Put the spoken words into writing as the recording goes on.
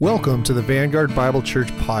Welcome to the Vanguard Bible Church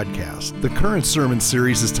podcast. The current sermon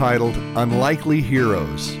series is titled Unlikely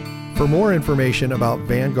Heroes. For more information about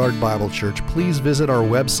Vanguard Bible Church, please visit our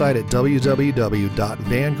website at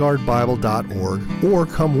www.vanguardbible.org or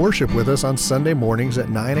come worship with us on Sunday mornings at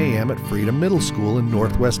 9 a.m. at Freedom Middle School in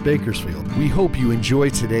Northwest Bakersfield. We hope you enjoy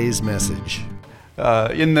today's message.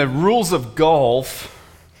 In the rules of golf,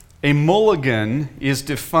 a mulligan is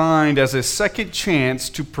defined as a second chance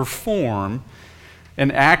to perform an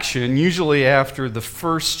action, usually after the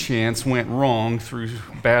first chance went wrong through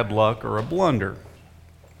bad luck or a blunder.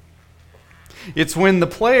 It's when the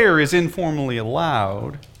player is informally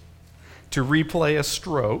allowed to replay a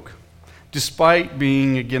stroke despite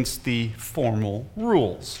being against the formal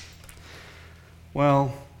rules.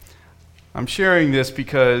 Well, I'm sharing this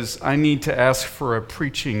because I need to ask for a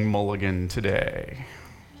preaching mulligan today.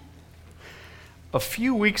 A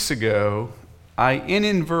few weeks ago, I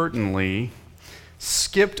inadvertently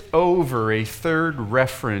skipped over a third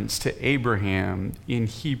reference to Abraham in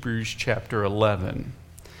Hebrews chapter 11.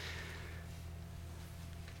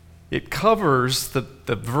 It covers the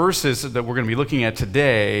verses that we're going to be looking at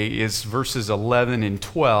today is verses 11 and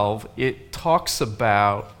 12. It talks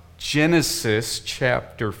about Genesis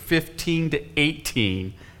chapter 15 to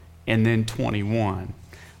 18 and then 21.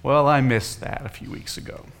 Well, I missed that a few weeks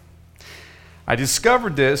ago. I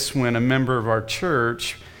discovered this when a member of our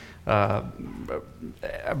church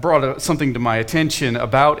brought something to my attention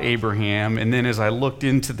about Abraham, and then as I looked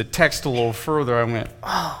into the text a little further, I went,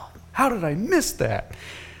 oh, how did I miss that?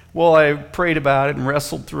 Well, I prayed about it and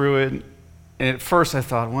wrestled through it, and at first I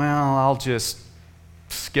thought, well, I'll just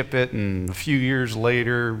skip it, and a few years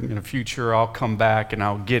later, in the future, I'll come back and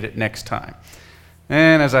I'll get it next time.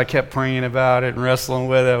 And as I kept praying about it and wrestling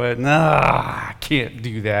with it, I went, I can't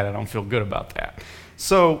do that. I don't feel good about that.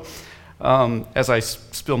 So, as I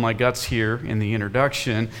spill my guts here in the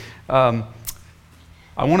introduction, I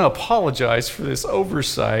want to apologize for this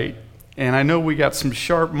oversight, and I know we got some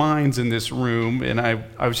sharp minds in this room, and I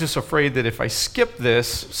was just afraid that if I skip this,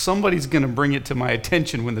 somebody's going to bring it to my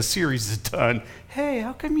attention when the series is done. Hey,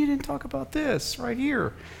 how come you didn't talk about this right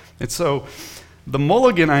here? And so the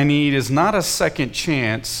mulligan I need is not a second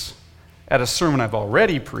chance at a sermon I've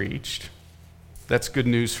already preached. That's good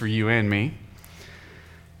news for you and me.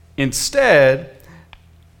 Instead,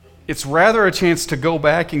 it's rather a chance to go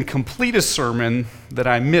back and complete a sermon that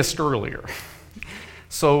I missed earlier.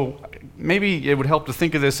 So maybe it would help to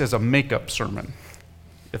think of this as a makeup sermon,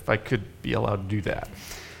 if I could be allowed to do that.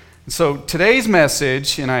 So today's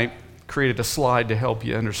message, and I created a slide to help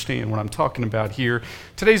you understand what I'm talking about here.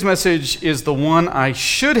 Today's message is the one I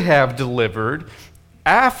should have delivered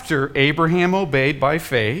after Abraham obeyed by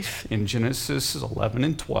faith in Genesis 11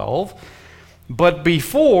 and 12. But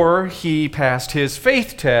before he passed his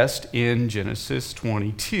faith test in Genesis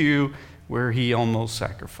 22, where he almost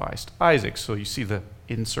sacrificed Isaac. So you see the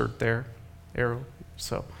insert there, arrow?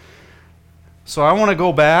 So I want to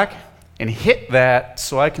go back and hit that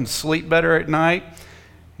so I can sleep better at night,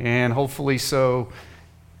 and hopefully so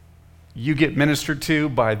you get ministered to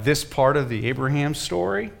by this part of the Abraham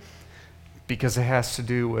story, because it has to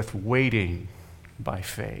do with waiting by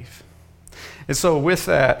faith. And so with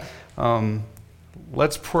that,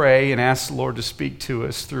 let's pray and ask the Lord to speak to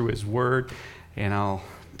us through His Word, and I'll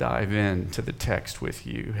dive into the text with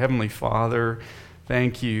you. Heavenly Father,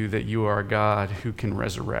 thank you that you are a God who can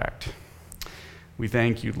resurrect. We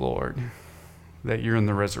thank you, Lord, that you're in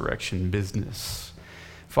the resurrection business.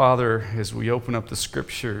 Father, as we open up the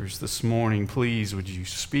Scriptures this morning, please would you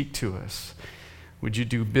speak to us? Would you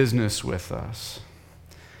do business with us?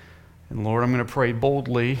 And Lord, I'm going to pray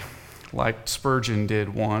boldly, like Spurgeon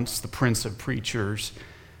did once, the Prince of Preachers.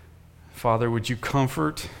 Father, would you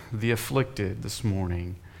comfort the afflicted this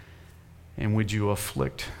morning, and would you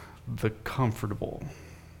afflict the comfortable?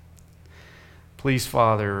 Please,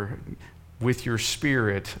 Father, with your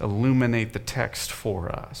Spirit, illuminate the text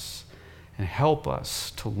for us and help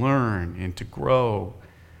us to learn and to grow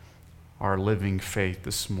our living faith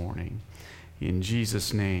this morning. In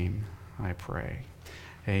Jesus' name, I pray.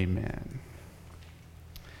 Amen.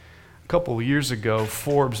 A couple of years ago,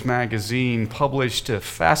 Forbes magazine published a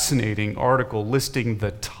fascinating article listing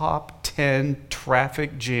the top 10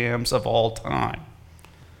 traffic jams of all time.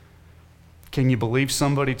 Can you believe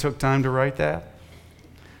somebody took time to write that?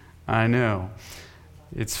 I know.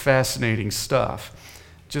 It's fascinating stuff.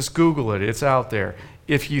 Just Google it. It's out there.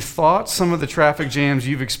 If you thought some of the traffic jams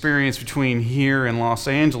you've experienced between here and Los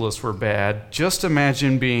Angeles were bad, just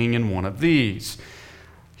imagine being in one of these.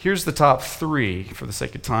 Here's the top 3. For the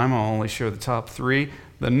sake of time, I'll only share the top 3.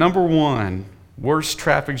 The number one worst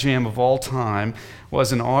traffic jam of all time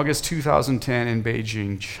was in August 2010 in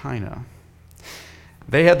Beijing, China.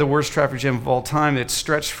 They had the worst traffic jam of all time. It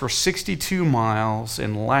stretched for 62 miles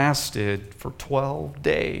and lasted for 12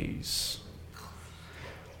 days.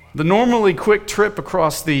 The normally quick trip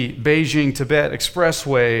across the Beijing-Tibet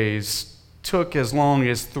expressways took as long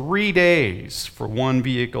as 3 days for one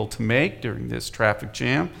vehicle to make during this traffic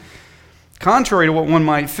jam. Contrary to what one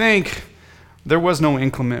might think, there was no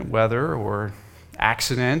inclement weather or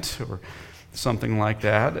accident or something like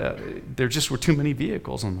that. There just were too many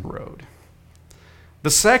vehicles on the road. The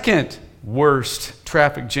second worst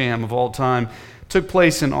traffic jam of all time took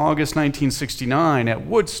place in August 1969 at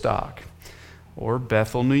Woodstock, or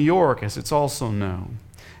Bethel, New York, as it's also known.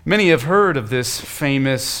 Many have heard of this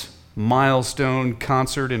famous milestone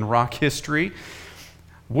concert in rock history.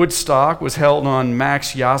 Woodstock was held on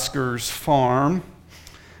Max Yasgur's farm,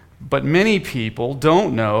 but many people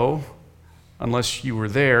don't know, unless you were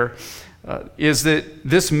there, is that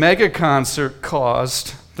this mega concert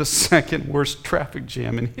caused the second worst traffic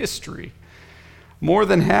jam in history. More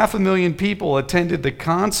than 500,000 people attended the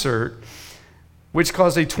concert, which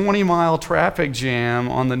caused a 20-mile traffic jam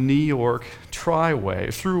on the New York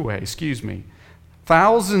thruway.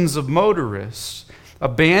 Thousands of motorists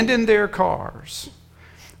abandoned their cars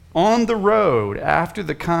on the road after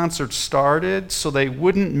the concert started so they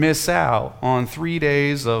wouldn't miss out on 3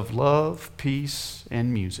 days of love, peace,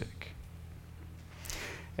 and music.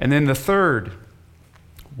 And then the third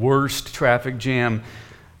worst traffic jam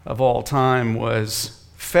of all time was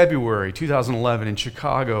February 2011 in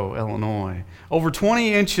Chicago, Illinois. Over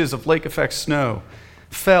 20 inches of lake effect snow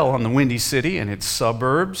fell on the Windy City and its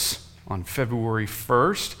suburbs on February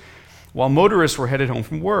 1st while motorists were headed home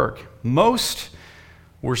from work. Most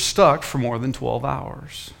were stuck for more than 12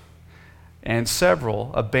 hours, and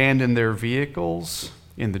several abandoned their vehicles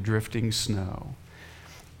in the drifting snow.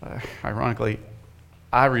 Ironically,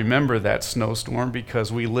 I remember that snowstorm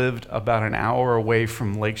because we lived about an hour away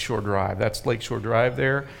from Lakeshore Drive. That's Lakeshore Drive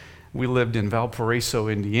there. We lived in Valparaiso,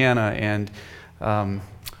 Indiana, and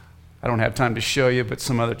I don't have time to show you, but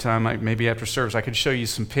some other time, maybe after service, I could show you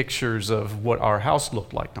some pictures of what our house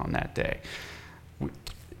looked like on that day.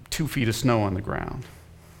 2 feet of snow on the ground.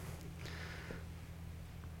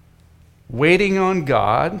 Waiting on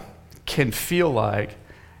God can feel like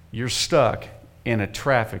you're stuck in a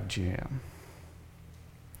traffic jam.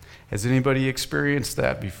 Has anybody experienced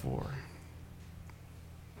that before?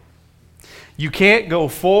 You can't go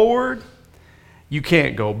forward, you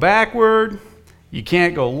can't go backward, you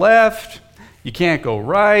can't go left, you can't go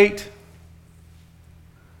right.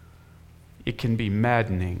 It can be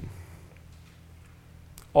maddening.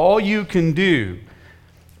 All you can do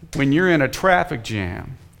when you're in a traffic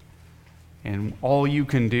jam, and all you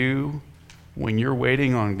can do when you're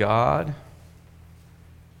waiting on God,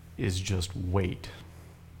 is just wait.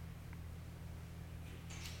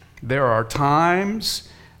 There are times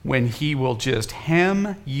when He will just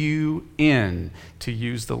hem you in, to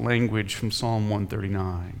use the language from Psalm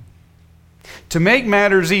 139. To make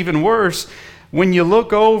matters even worse, when you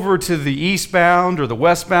look over to the eastbound or the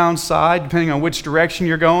westbound side, depending on which direction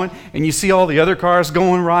you're going, and you see all the other cars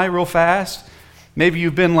going by real fast, maybe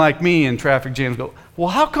you've been like me in traffic jams, go, well,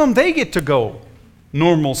 how come they get to go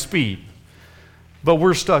normal speed, but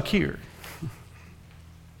we're stuck here?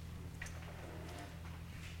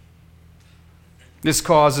 This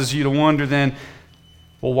causes you to wonder then,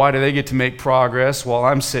 well, why do they get to make progress while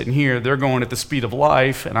I'm sitting here? They're going at the speed of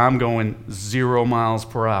life, and I'm going 0 miles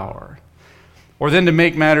per hour. Or then to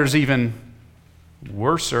make matters even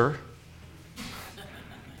worser,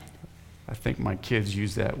 I think my kids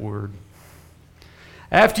use that word.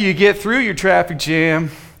 After you get through your traffic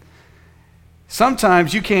jam,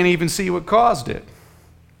 sometimes you can't even see what caused it.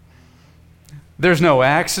 There's no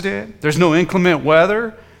accident, there's no inclement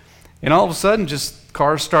weather, and all of a sudden, just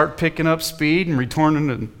cars start picking up speed and returning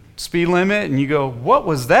to the speed limit, and you go, what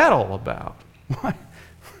was that all about? What?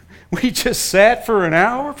 We just sat for an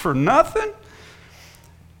hour for nothing?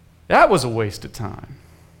 That was a waste of time.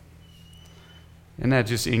 And that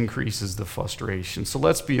just increases the frustration. So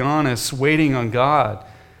let's be honest, waiting on God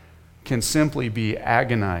can simply be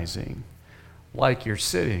agonizing, like you're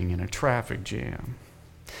sitting in a traffic jam.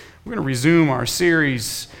 We're going to resume our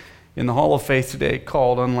series in the Hall of Faith today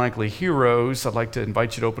called Unlikely Heroes. I'd like to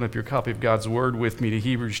invite you to open up your copy of God's Word with me to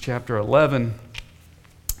Hebrews chapter 11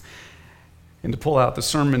 and to pull out the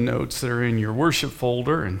sermon notes that are in your worship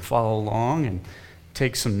folder and follow along and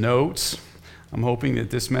take some notes. I'm hoping that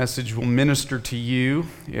this message will minister to you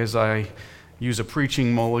as I use a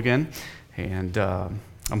preaching mulligan, and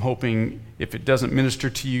I'm hoping if it doesn't minister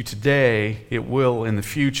to you today, it will in the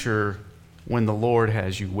future when the Lord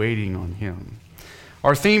has you waiting on him.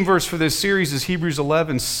 Our theme verse for this series is Hebrews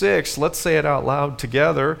 11:6. Let's say it out loud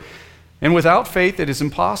together. And without faith it is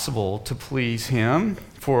impossible to please him,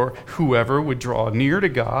 for whoever would draw near to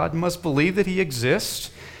God must believe that he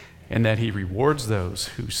exists and that he rewards those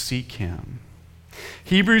who seek him.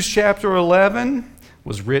 Hebrews chapter 11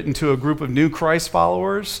 was written to a group of new Christ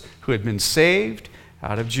followers who had been saved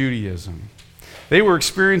out of Judaism. They were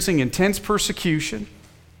experiencing intense persecution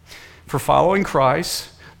for following Christ.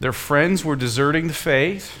 Their friends were deserting the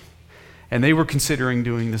faith, and they were considering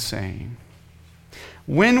doing the same.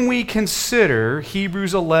 When we consider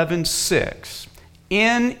Hebrews 11:6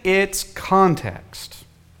 in its context,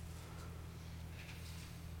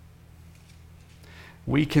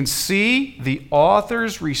 we can see the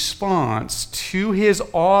author's response to his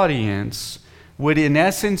audience would in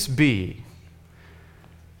essence be,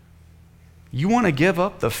 you want to give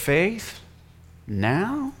up the faith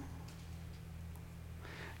now?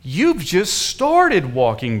 You've just started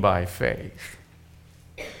walking by faith.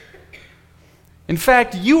 In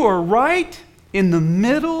fact, you are right in the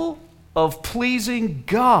middle of pleasing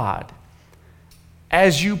God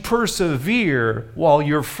as you persevere while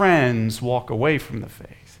your friends walk away from the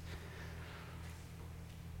faith.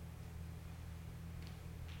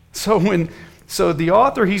 So the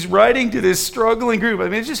author, he's writing to this struggling group. I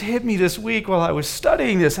mean, it just hit me this week while I was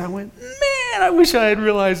studying this. I went, man, I wish I had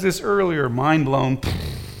realized this earlier. Mind blown.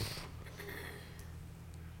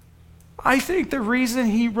 I think the reason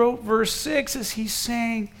he wrote verse 6 is he's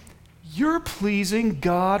saying, you're pleasing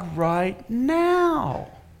God right now.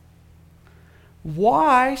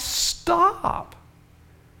 Why stop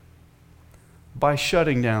by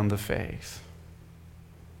shutting down the faith?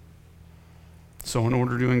 So in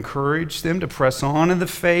order to encourage them to press on in the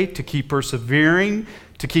faith, to keep persevering,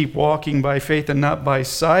 to keep walking by faith and not by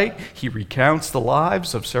sight, he recounts the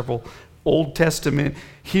lives of several Old Testament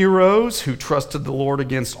heroes who trusted the Lord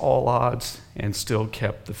against all odds and still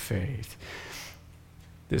kept the faith.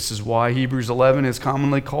 This is why Hebrews 11 is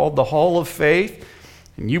commonly called the Hall of Faith.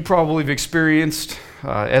 And you probably have experienced,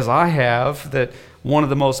 as I have, that one of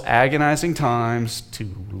the most agonizing times to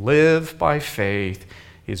live by faith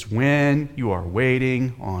is when you are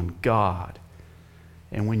waiting on God.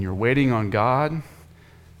 And when you're waiting on God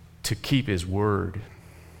to keep his word.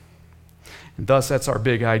 And thus, that's our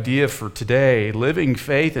big idea for today. Living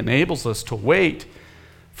faith enables us to wait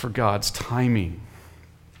for God's timing.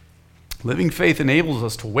 Living faith enables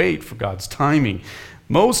us to wait for God's timing.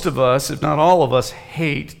 Most of us, if not all of us,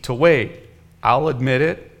 hate to wait. I'll admit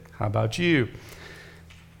it. How about you?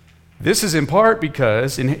 This is in part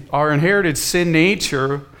because our inherited sin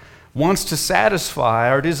nature wants to satisfy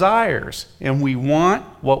our desires. And we want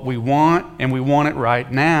what we want, and we want it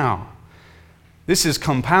right now. This is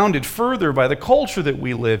compounded further by the culture that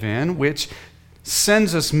we live in, which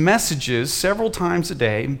sends us messages several times a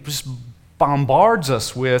day, just bombards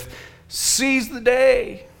us with, seize the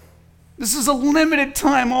day. This is a limited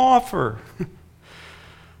time offer.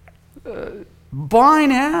 Buy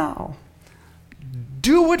now.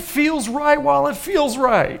 Do what feels right while it feels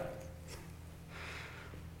right.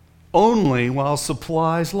 Only while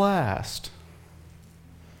supplies last.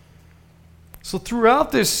 So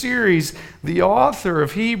throughout this series, the author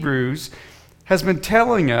of Hebrews has been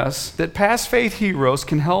telling us that past faith heroes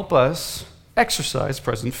can help us exercise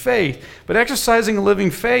present faith. But exercising a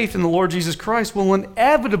living faith in the Lord Jesus Christ will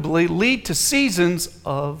inevitably lead to seasons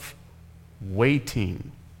of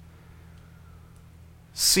waiting.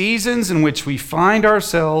 Seasons in which we find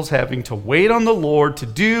ourselves having to wait on the Lord to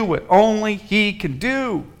do what only he can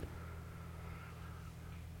do.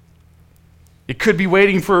 It could be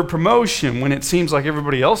waiting for a promotion when it seems like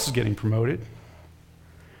everybody else is getting promoted.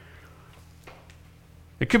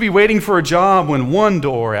 It could be waiting for a job when one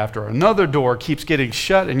door after another door keeps getting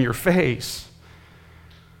shut in your face.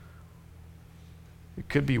 It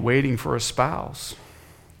could be waiting for a spouse,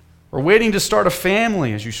 or waiting to start a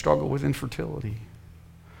family as you struggle with infertility,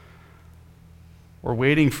 or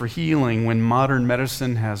waiting for healing when modern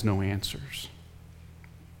medicine has no answers.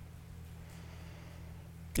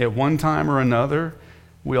 At one time or another,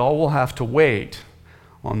 we all will have to wait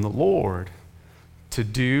on the Lord to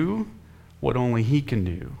do what only he can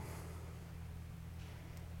do.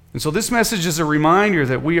 And so this message is a reminder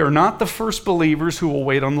that we are not the first believers who will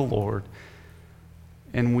wait on the Lord,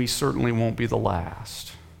 and we certainly won't be the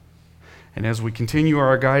last. And as we continue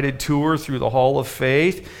our guided tour through the Hall of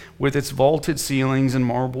Faith with its vaulted ceilings and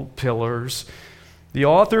marble pillars, the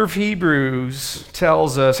author of Hebrews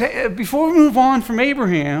tells us, hey, before we move on from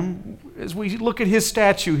Abraham, as we look at his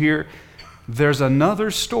statue here, there's another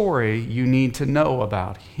story you need to know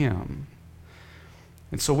about him.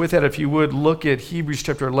 And so with that, if you would look at Hebrews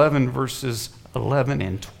chapter 11, verses 11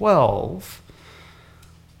 and 12.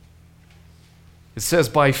 It says,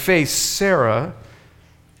 by faith Sarah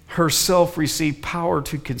herself received power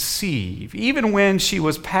to conceive, even when she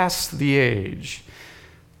was past the age,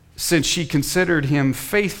 since she considered him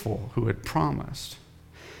faithful who had promised.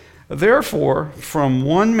 Therefore, from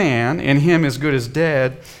one man, and him as good as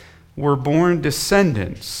dead, were born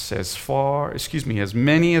descendants as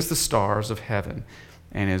many as the stars of heaven,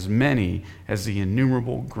 and as many as the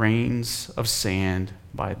innumerable grains of sand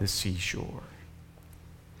by the seashore.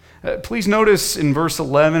 Please notice in verse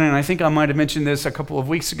 11, and I think I might have mentioned this a couple of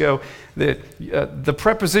weeks ago, that the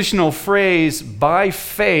prepositional phrase by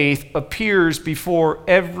faith appears before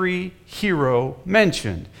every hero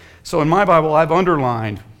mentioned. So in my Bible, I've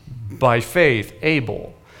underlined by faith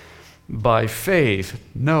Abel, by faith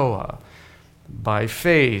Noah, by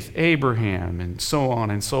faith Abraham, and so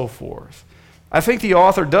on and so forth. I think the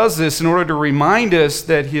author does this in order to remind us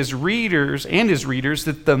that his readers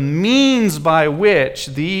that the means by which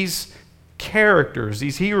these characters,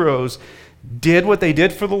 these heroes, did what they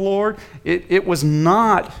did for the Lord, it was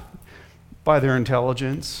not by their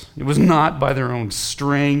intelligence. It was not by their own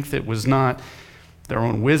strength. It was not their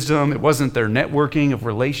own wisdom. It wasn't their networking of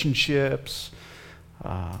relationships.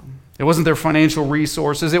 It wasn't their financial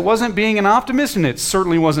resources. It wasn't being an optimist, and it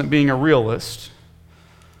certainly wasn't being a realist.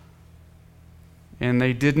 And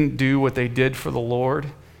they didn't do what they did for the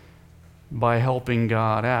Lord by helping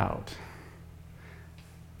God out.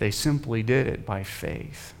 They simply did it by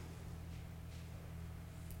faith.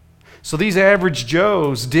 So these average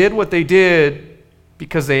Joes did what they did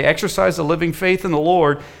because they exercised a living faith in the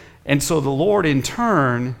Lord, and so the Lord in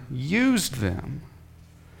turn used them.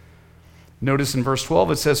 Notice in verse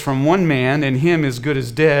 12 it says, from one man, and him as good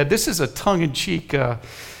as dead. This is a tongue-in-cheek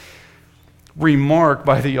remark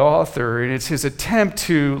by the author, and it's his attempt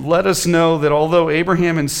to let us know that although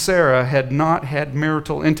Abraham and Sarah had not had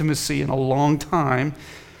marital intimacy in a long time,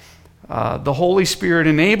 the Holy Spirit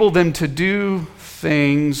enabled them to do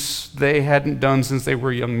things they hadn't done since they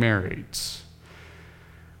were young marrieds.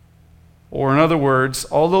 Or in other words,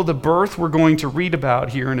 although the birth we're going to read about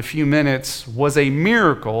here in a few minutes was a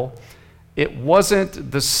miracle, it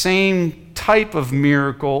wasn't the same type of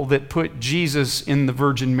miracle that put Jesus in the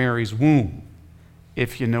Virgin Mary's womb,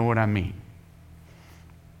 if you know what I mean.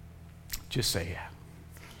 Just say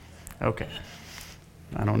yeah. Okay.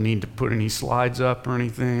 I don't need to put any slides up or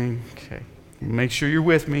anything. Okay. Make sure you're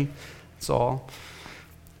with me. That's all.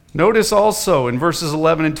 Notice also in verses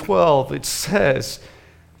 11 and 12, it says,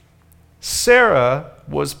 Sarah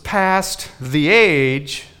was past the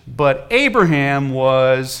age, but Abraham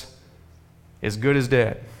was as good as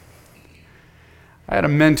dead. I had a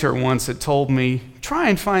mentor once that told me, try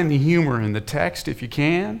and find the humor in the text if you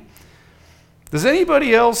can. Does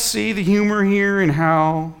anybody else see the humor here in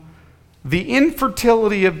how the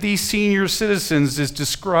infertility of these senior citizens is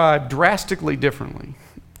described drastically differently?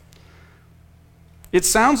 It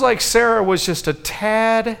sounds like Sarah was just a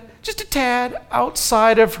tad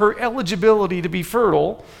outside of her eligibility to be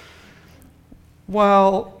fertile,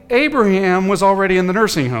 while Abraham was already in the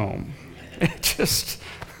nursing home.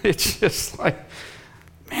 It's just like,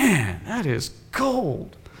 man, that is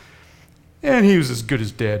gold. And he was as good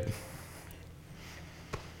as dead.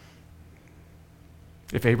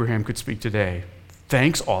 If Abraham could speak today,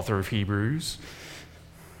 thanks, author of Hebrews.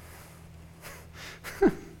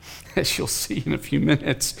 As you'll see in a few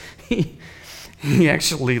minutes, he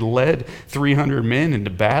actually led 300 men into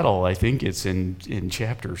battle. I think it's in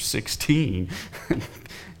chapter 16.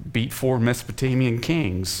 Beat 4 Mesopotamian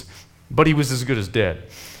kings. But he was as good as dead.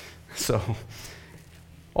 So,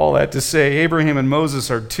 all that to say, Abraham and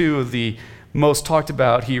Moses are two of the most talked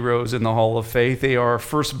about heroes in the Hall of Faith. They are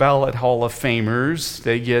first ballot Hall of Famers.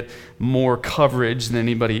 They get more coverage than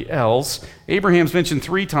anybody else. Abraham's mentioned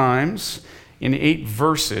 3 times in 8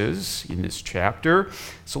 verses in this chapter.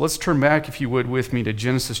 So let's turn back, if you would, with me to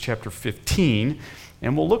Genesis chapter 15,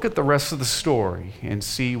 and we'll look at the rest of the story and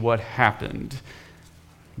see what happened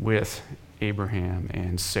with Abraham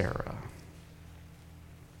and Sarah.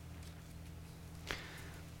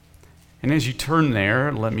 And as you turn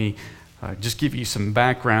there, let me just give you some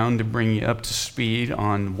background to bring you up to speed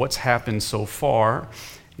on what's happened so far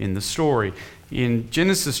in the story. In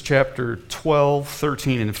Genesis chapter 12,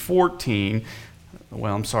 13, and 14,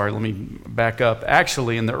 let me back up.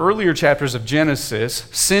 Actually, in the earlier chapters of Genesis,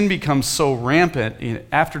 sin becomes so rampant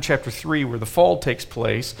after chapter 3, where the fall takes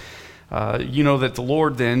place, that the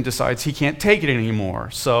Lord then decides he can't take it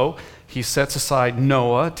anymore. So he sets aside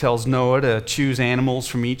Noah, tells Noah to choose animals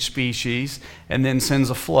from each species, and then sends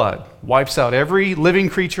a flood. Wipes out every living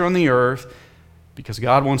creature on the earth, because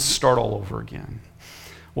God wants to start all over again.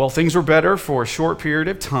 Well, things were better for a short period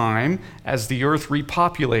of time as the earth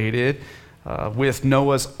repopulated with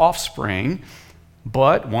Noah's offspring.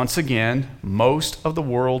 But once again, most of the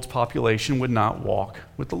world's population would not walk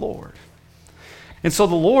with the Lord. And so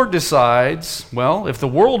the Lord decides, well, if the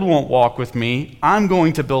world won't walk with me, I'm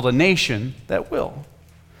going to build a nation that will.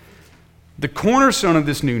 The cornerstone of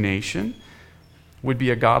this new nation would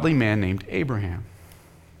be a godly man named Abraham.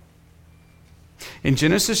 In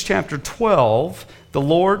Genesis chapter 12, the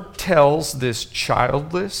Lord tells this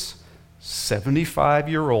childless,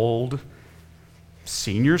 75-year-old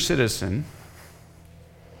senior citizen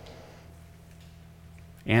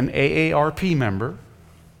and AARP member,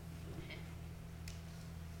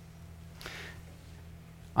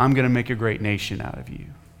 I'm going to make a great nation out of you.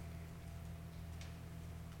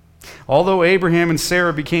 Although Abraham and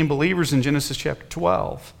Sarah became believers in Genesis chapter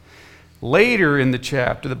 12, later in the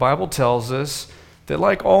chapter, the Bible tells us that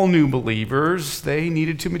like all new believers, they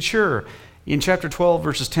needed to mature. In chapter 12,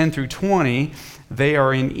 verses 10 through 20, they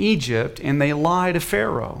are in Egypt and they lie to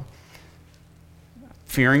Pharaoh.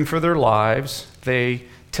 Fearing for their lives, they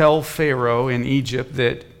tell Pharaoh in Egypt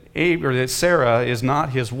that Sarah is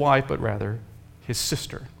not his wife, but rather his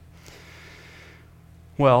sister.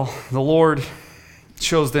 Well, the Lord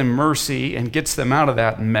shows them mercy and gets them out of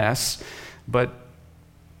that mess. But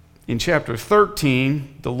in chapter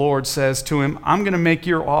 13, the Lord says to him, I'm going to make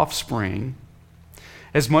your offspring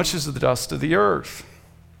as much as the dust of the earth,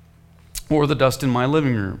 or the dust in my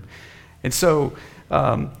living room. And so,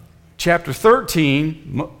 chapter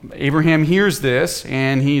 13, Abraham hears this,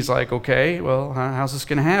 and he's like, okay, well, how's this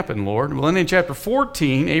going to happen, Lord? Well, then in chapter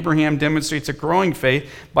 14, Abraham demonstrates a growing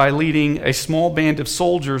faith by leading a small band of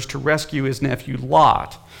soldiers to rescue his nephew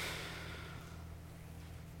Lot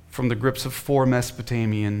from the grips of 4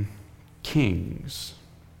 Mesopotamian kings.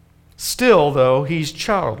 Still, though, he's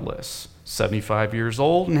childless, 75 years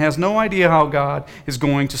old, and has no idea how God is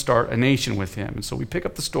going to start a nation with him. And so we pick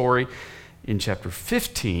up the story in chapter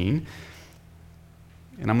 15,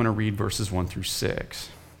 and I'm going to read verses 1 through 6.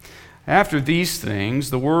 After these things,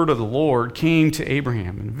 the word of the Lord came to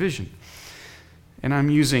Abraham in a vision. And I'm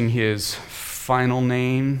using his final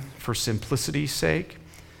name for simplicity's sake.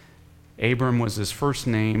 Abram was his first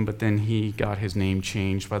name, but then he got his name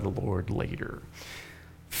changed by the Lord later.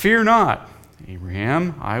 Fear not,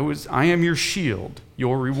 Abraham, I am your shield.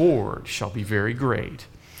 Your reward shall be very great.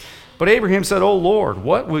 But Abraham said, O Lord,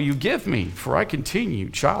 what will you give me? For I continue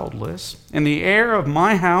childless, and the heir of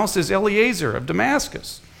my house is Eliezer of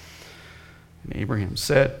Damascus. And Abraham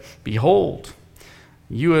said, Behold,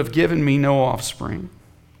 you have given me no offspring,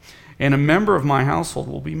 and a member of my household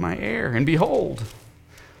will be my heir. And behold,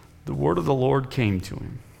 the word of the Lord came to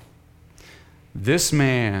him. This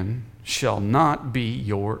man shall not be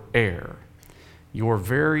your heir. Your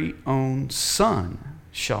very own son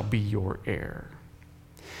shall be your heir.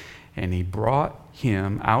 And he brought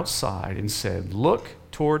him outside and said, Look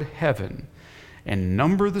toward heaven and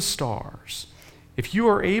number the stars, if you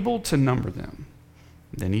are able to number them.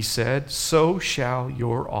 Then he said, So shall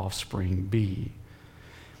your offspring be.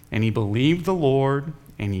 And he believed the Lord,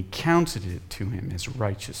 and he counted it to him as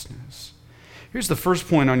righteousness. Here's the first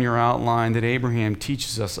point on your outline that Abraham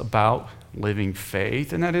teaches us about living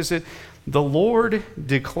faith, and that is that the Lord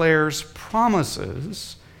declares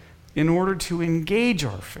promises in order to engage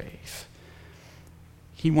our faith.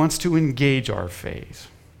 He wants to engage our faith.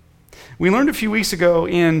 We learned a few weeks ago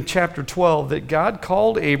in chapter 12 that God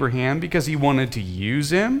called Abraham because he wanted to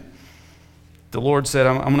use him. The Lord said,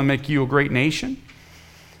 I'm going to make you a great nation.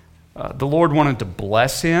 The Lord wanted to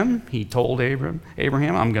bless him. He told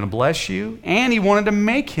Abraham, I'm going to bless you. And he wanted to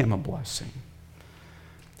make him a blessing.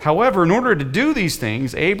 However, in order to do these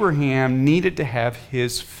things, Abraham needed to have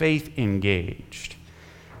his faith engaged.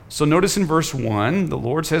 So notice in verse 1, the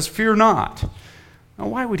Lord says, Fear not. Now,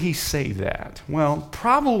 why would he say that? Well,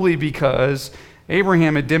 probably because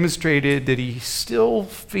Abraham had demonstrated that he still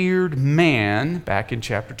feared man back in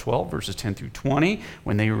chapter 12, verses 10 through 20,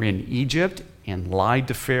 when they were in Egypt and lied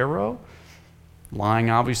to Pharaoh. Lying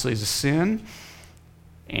obviously is a sin.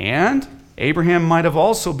 And Abraham might have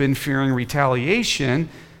also been fearing retaliation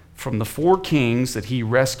from the 4 kings that he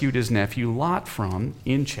rescued his nephew Lot from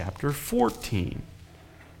in chapter 14.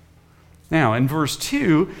 Now, in verse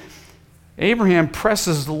 2, Abraham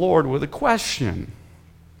presses the Lord with a question,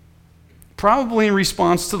 probably in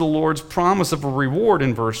response to the Lord's promise of a reward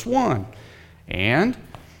in verse 1, and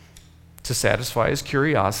to satisfy his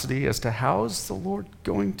curiosity as to how is the Lord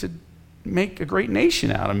going to make a great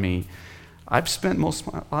nation out of me? I've spent most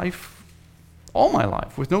of my life, all my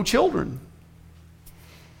life, with no children.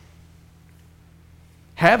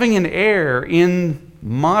 Having an heir in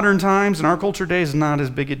modern times, in our culture today, is not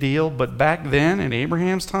as big a deal, but back then, in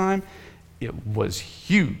Abraham's time, it was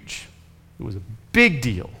huge. It was a big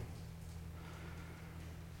deal.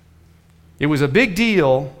 It was a big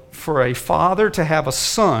deal for a father to have a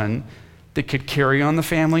son that could carry on the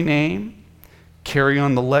family name, carry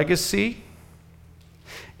on the legacy,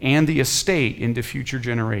 and the estate into future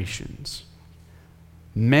generations.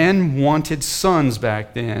 Men wanted sons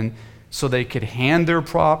back then so they could hand their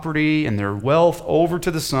property and their wealth over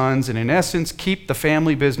to the sons and, in essence, keep the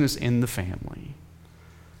family business in the family.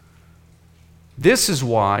 This is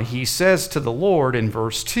why he says to the Lord in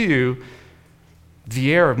verse 2,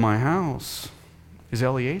 the heir of my house is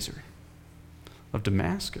Eliezer of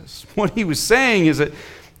Damascus. What he was saying is that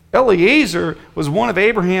Eliezer was one of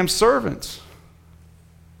Abraham's servants,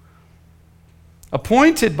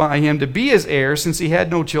 appointed by him to be his heir since he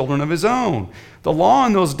had no children of his own. The law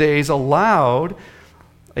in those days allowed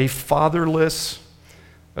a childless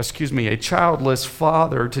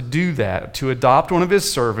father to do that, to adopt one of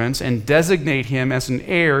his servants and designate him as an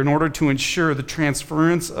heir in order to ensure the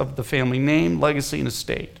transference of the family name, legacy, and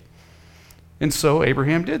estate. And so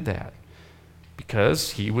Abraham did that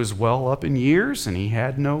because he was well up in years and he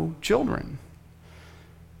had no children.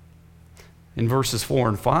 In verses 4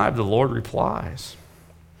 and 5, the Lord replies.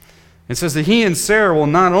 It says that he and Sarah will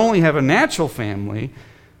not only have a natural family,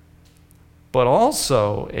 but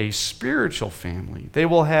also a spiritual family. They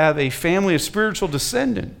will have a family of spiritual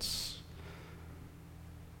descendants,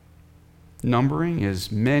 numbering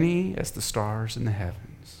as many as the stars in the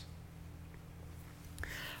heavens.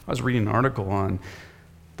 I was reading an article on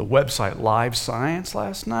the website Live Science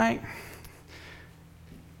last night.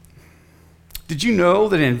 Did you know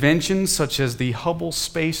that inventions such as the Hubble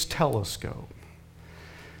Space Telescope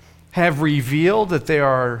have revealed that there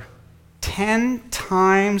are 10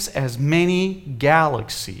 times as many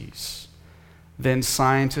galaxies than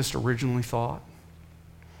scientists originally thought?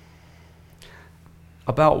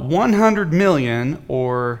 About 100 million,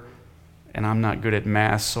 and I'm not good at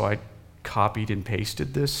math, so I copied and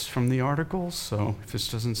pasted this from the article, so if this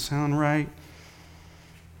doesn't sound right,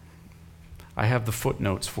 I have the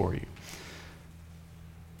footnotes for you.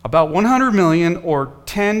 About 100 million, or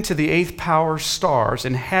 10 to the 8th power stars,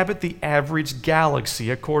 inhabit the average galaxy,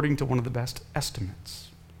 according to one of the best estimates.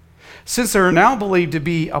 Since there are now believed to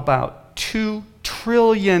be about 2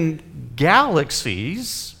 trillion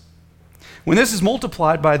galaxies, when this is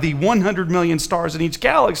multiplied by the 100 million stars in each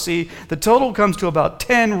galaxy, the total comes to about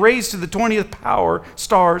 10 raised to the 20th power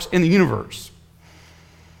stars in the universe.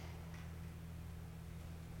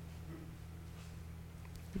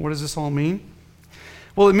 What does this all mean?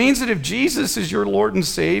 Well, it means that if Jesus is your Lord and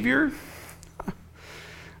Savior,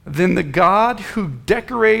 then the God who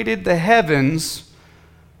decorated the heavens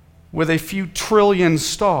with a few trillion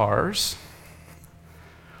stars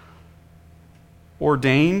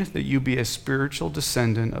ordained that you be a spiritual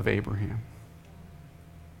descendant of Abraham.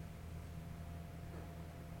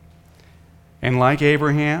 And like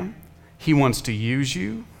Abraham, he wants to use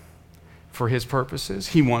you for his purposes.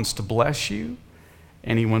 He wants to bless you,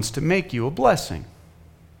 and he wants to make you a blessing.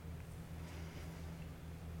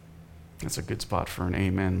 That's a good spot for an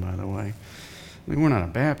amen, by the way. I mean, we're not a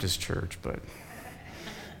Baptist church, but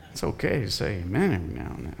it's okay to say amen every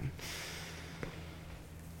now and then.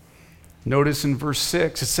 Notice in verse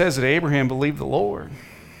 6, it says that Abraham believed the Lord.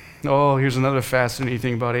 Oh, here's another fascinating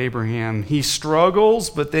thing about Abraham. He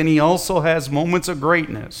struggles, but then he also has moments of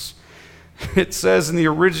greatness. It says in the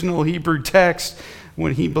original Hebrew text,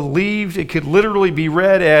 when he believed, it could literally be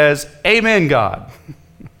read as, Amen, God.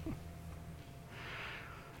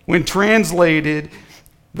 When translated,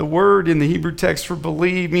 the word in the Hebrew text for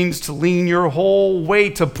believe means to lean your whole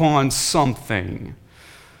weight upon something,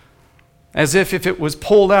 as if it was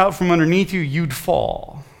pulled out from underneath you, you'd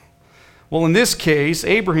fall. Well, in this case,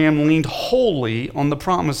 Abraham leaned wholly on the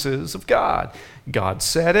promises of God. God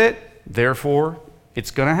said it, therefore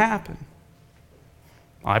it's going to happen.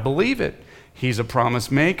 I believe it. He's a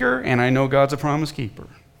promise maker, and I know God's a promise keeper.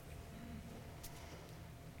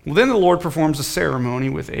 Well, then the Lord performs a ceremony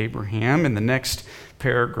with Abraham in the next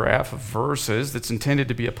paragraph of verses that's intended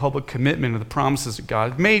to be a public commitment of the promises that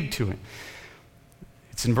God had made to him.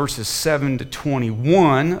 It's in verses 7 to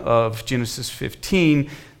 21 of Genesis 15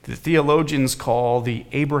 that theologians call the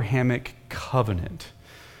Abrahamic covenant.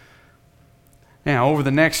 Now, over the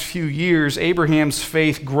next few years, Abraham's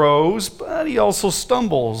faith grows, but he also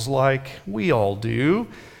stumbles like we all do.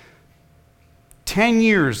 10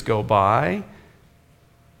 years go by,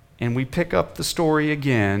 and we pick up the story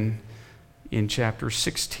again in chapter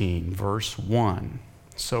 16, verse 1.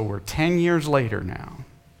 So we're 10 years later now.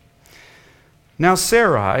 Now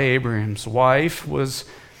Sarai, Abraham's wife,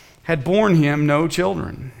 had borne him no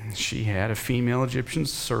children. She had a female Egyptian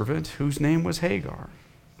servant whose name was Hagar.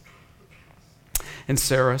 And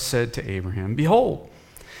Sarah said to Abraham, "Behold,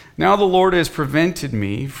 now the Lord has prevented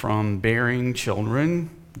me from bearing children.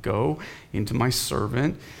 Go into my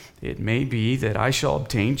servant. It may be that I shall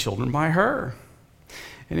obtain children by her."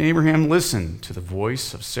 And Abraham listened to the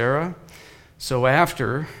voice of Sarah. So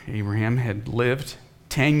after Abraham had lived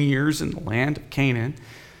 10 years in the land of Canaan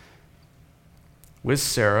with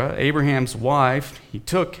Sarah, Abraham's wife, he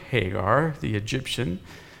took Hagar, the Egyptian,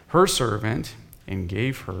 her servant, and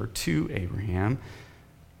gave her to Abraham,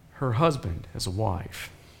 her husband, as a wife.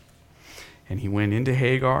 And he went into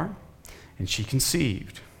Hagar, and she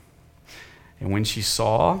conceived. And when she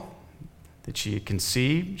saw that she had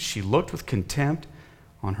conceived, she looked with contempt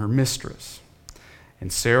on her mistress.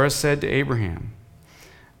 And Sarah said to Abraham,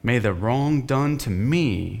 "May the wrong done to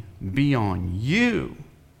me be on you.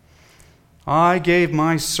 I gave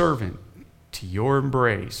my servant to your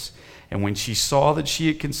embrace, and when she saw that she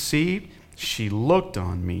had conceived, she looked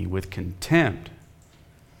on me with contempt.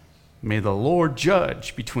 May the Lord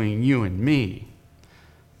judge between you and me."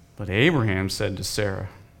 But Abraham said to Sarah,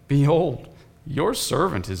 "Behold, your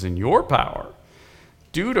servant is in your power.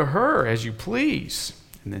 Do to her as you please."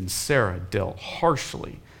 And then Sarah dealt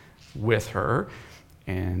harshly with her,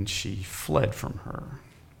 and she fled from her.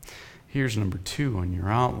 Here's number 2 on your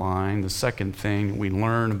outline. The second thing we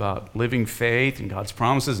learn about living faith and God's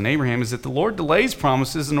promises in Abraham is that the Lord delays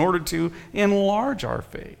promises in order to enlarge our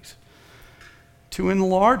faith. To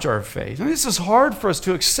enlarge our faith. And this is hard for us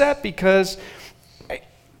to accept because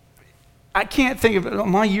I can't think of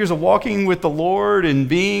my years of walking with the Lord and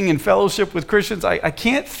being in fellowship with Christians. I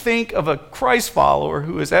can't think of a Christ follower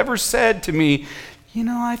who has ever said to me,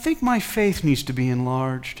 "I think my faith needs to be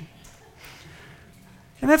enlarged."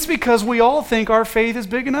 And that's because we all think our faith is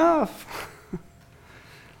big enough.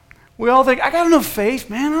 We all think, "I got enough faith,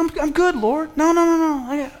 man. I'm good, Lord." No.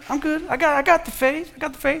 I'm good. I got the faith.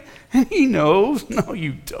 And he knows. No,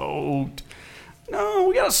 you don't. No,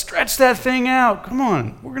 we got to stretch that thing out. Come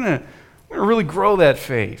on. We're gonna really grow that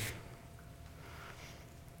faith.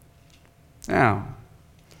 Now,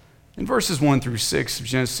 in verses 1 through 6 of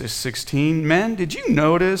Genesis 16, men, did you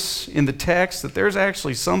notice in the text that there's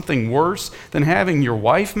actually something worse than having your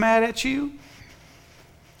wife mad at you?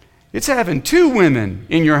 It's having 2 women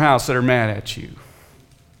in your house that are mad at you.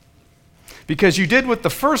 Because you did what the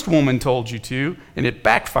first woman told you to, and it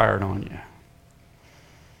backfired on you.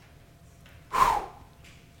 Whew.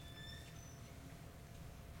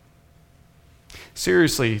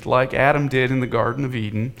 Seriously, like Adam did in the Garden of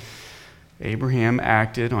Eden, Abraham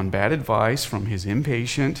acted on bad advice from his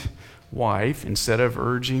impatient wife instead of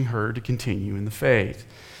urging her to continue in the faith.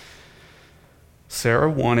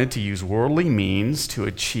 Sarah wanted to use worldly means to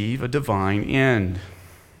achieve a divine end.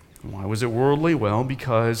 Why was it worldly? Well,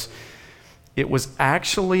 because it was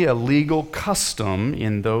actually a legal custom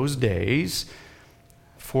in those days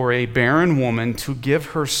for a barren woman to give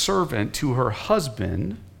her servant to her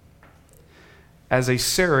husband as a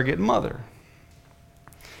surrogate mother.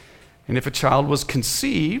 And if a child was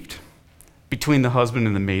conceived between the husband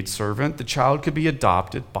and the maidservant, the child could be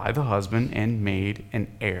adopted by the husband and made an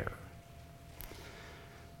heir.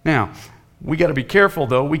 Now, we got to be careful,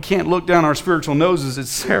 though. We can't look down our spiritual noses at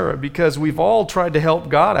Sarah because we've all tried to help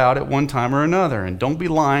God out at one time or another. And don't be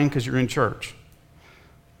lying because you're in church.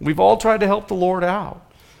 We've all tried to help the Lord out.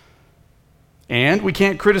 And we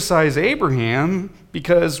can't criticize Abraham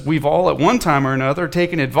because we've all at one time or another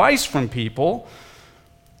taken advice from people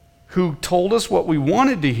who told us what we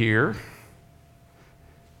wanted to hear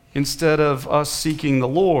instead of us seeking the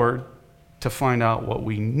Lord to find out what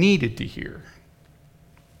we needed to hear.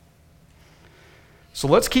 So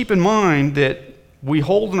let's keep in mind that we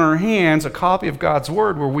hold in our hands a copy of God's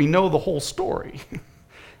Word where we know the whole story.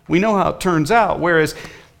 We know how it turns out, whereas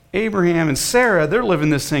Abraham and Sarah, they're living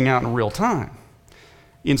this thing out in real time,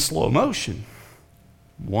 in slow motion,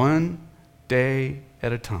 one day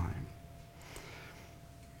at a time.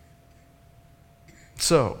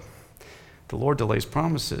 So, the Lord delays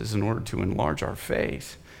promises in order to enlarge our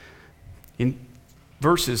faith. In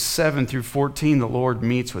verses 7 through 14, the Lord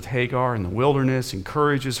meets with Hagar in the wilderness,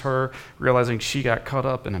 encourages her, realizing she got caught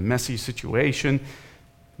up in a messy situation.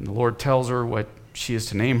 And the Lord tells her what she is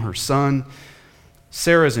to name her son.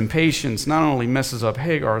 Sarah's impatience not only messes up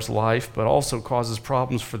Hagar's life, but also causes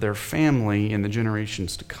problems for their family in the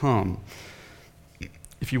generations to come.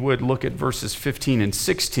 If you would, look at verses 15 and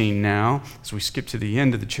 16 now, as we skip to the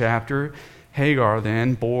end of the chapter. Hagar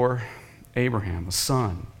then bore Abraham a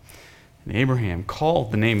son. And Abraham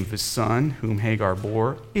called the name of his son, whom Hagar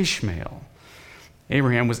bore, Ishmael.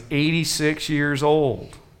 Abraham was 86 years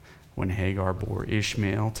old when Hagar bore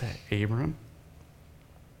Ishmael to Abram.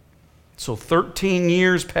 So 13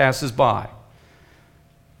 years passes by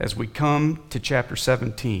as we come to chapter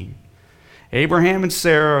 17. Abraham and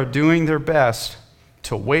Sarah are doing their best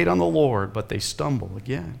to wait on the Lord, but they stumble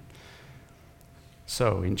again.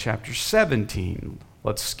 So in chapter 17,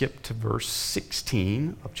 let's skip to verse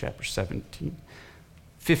 16 of chapter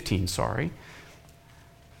 15.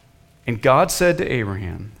 And God said to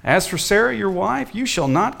Abraham, "As for Sarah, your wife, you shall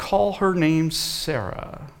not call her name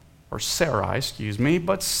Sarai, but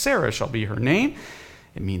Sarah shall be her name."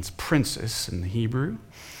 It means princess in the Hebrew.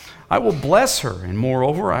 "I will bless her, and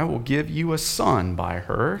moreover, I will give you a son by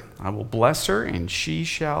her. I will bless her, and she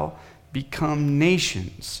shall become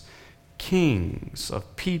nations, kings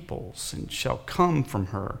of peoples, and shall come from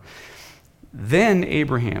her." Then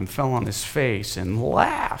Abraham fell on his face and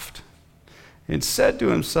laughed and said to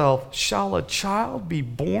himself, "Shall a child be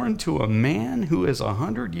born to a man who is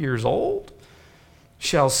 100 years old?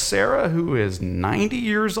 Shall Sarah, who is 90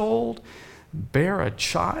 years old, bear a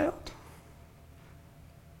child?"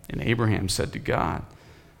 And Abraham said to God,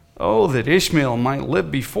 "Oh, that Ishmael might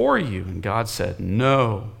live before you." And God said,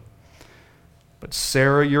 "No, but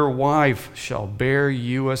Sarah your wife shall bear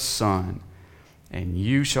you a son, and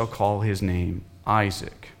you shall call his name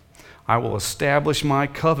Isaac. I will establish my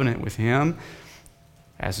covenant with him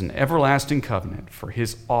as an everlasting covenant for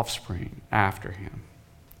his offspring after him."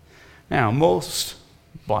 Now, most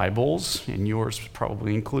Bibles, and yours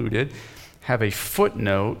probably included, have a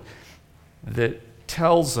footnote that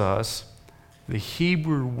tells us the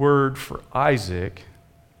Hebrew word for Isaac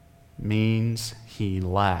means he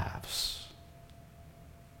laughs.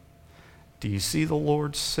 Do you see the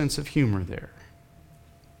Lord's sense of humor there?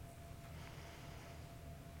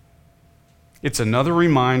 It's another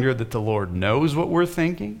reminder that the Lord knows what we're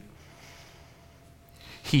thinking.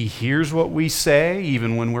 He hears what we say,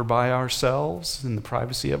 even when we're by ourselves in the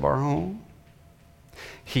privacy of our home.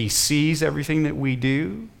 He sees everything that we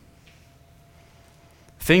do.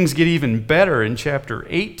 Things get even better in chapter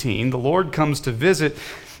 18. The Lord comes to visit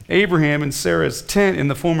Abraham and Sarah's tent in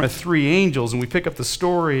the form of 3 angels, and we pick up the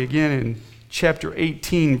story again in chapter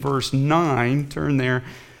 18, verse 9. Turn there.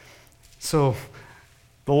 So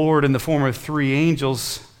the Lord, in the form of 3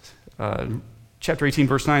 angels, chapter 18,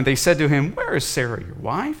 verse 9, they said to him, "Where is Sarah, your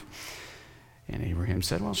wife?" And Abraham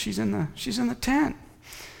said, "Well, she's in the tent."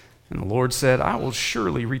 And the Lord said, "I will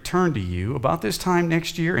surely return to you about this time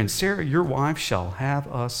next year, and Sarah, your wife, shall have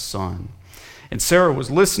a son." And Sarah was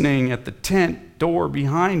listening at the tent door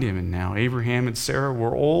behind him, and now Abraham and Sarah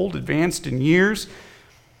were old, advanced in years.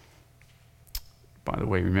 By the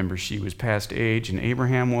way, remember, she was past age, and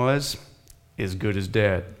Abraham was as good as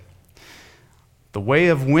dead. The way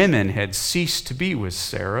of women had ceased to be with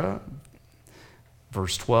Sarah.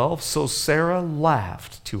 Verse 12, so Sarah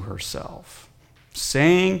laughed to herself,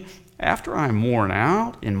 saying, "After I am worn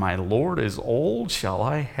out and my Lord is old, shall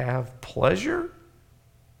I have pleasure?"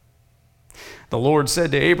 The Lord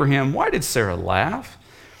said to Abraham, "Why did Sarah laugh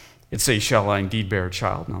and say, 'Shall I indeed bear a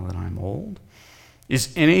child now that I am old?'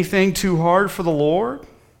 Is anything too hard for the Lord?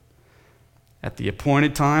 At the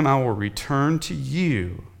appointed time I will return to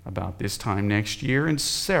you about this time next year, and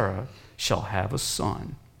Sarah shall have a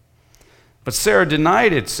son." But Sarah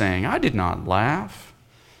denied it, saying, "I did not laugh."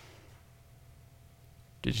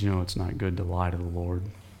 Did you know it's not good to lie to the Lord?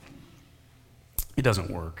 It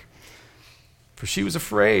doesn't work. For she was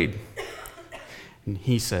afraid. And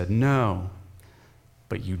he said, "No,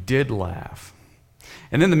 but you did laugh."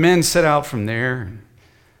 And then the men set out from there, and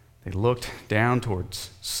they looked down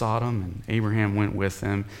towards Sodom, and Abraham went with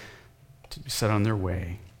them to set on their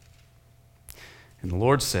way. And the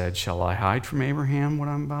Lord said, "Shall I hide from Abraham what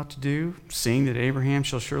I'm about to do, seeing that Abraham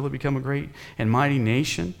shall surely become a great and mighty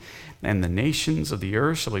nation, and the nations of the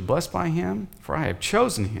earth shall be blessed by him? For I have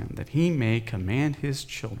chosen him, that he may command his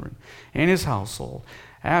children and his household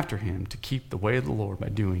after him to keep the way of the Lord by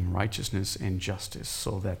doing righteousness and justice,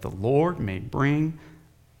 so that the Lord may bring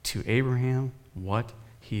to Abraham what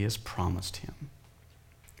he has promised him."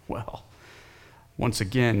 Well, once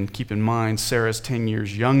again, keep in mind, Sarah's 10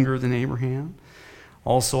 years younger than Abraham.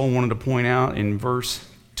 Also, I wanted to point out in verse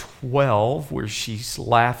 12, where she's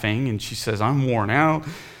laughing and she says, "I'm worn out.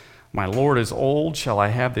 My Lord is old. Shall I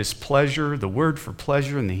have this pleasure?" The word for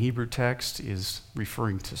pleasure in the Hebrew text is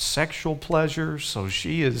referring to sexual pleasure. So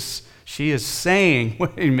she is saying,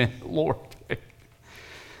 "Wait a minute, Lord,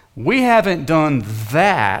 we haven't done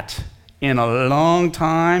that in a long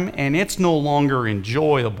time, and it's no longer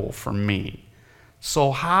enjoyable for me.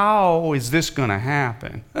 So how is this going to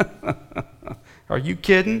happen?" Are you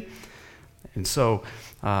kidding? And so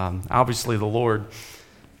Obviously, the Lord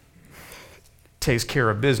takes care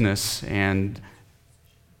of business, and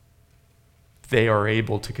they are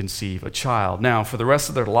able to conceive a child. Now, for the rest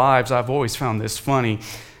of their lives, I've always found this funny.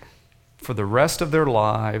 For the rest of their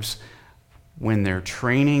lives, when they're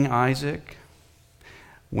training Isaac,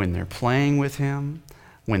 when they're playing with him,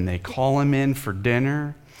 when they call him in for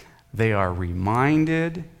dinner, they are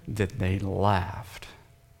reminded that they laughed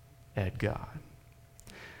at God.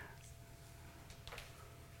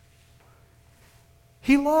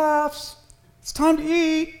 He laughs. It's time to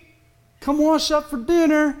eat. Come wash up for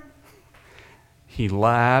dinner. He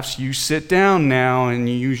laughs. You sit down now and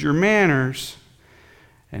you use your manners.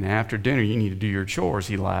 And after dinner, you need to do your chores.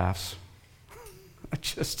 He laughs. I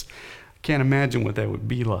just can't imagine what that would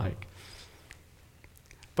be like.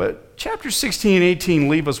 But chapter 16 and 18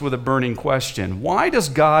 leave us with a burning question. Why does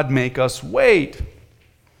God make us wait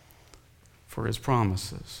for his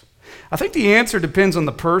promises? I think the answer depends on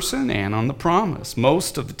the person and on the promise.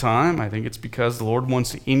 Most of the time, I think it's because the Lord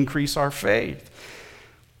wants to increase our faith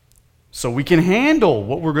so we can handle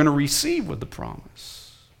what we're going to receive with the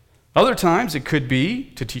promise. Other times, it could be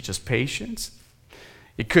to teach us patience.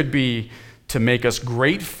 It could be to make us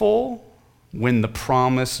grateful when the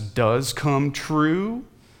promise does come true,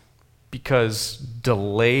 because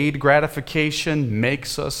delayed gratification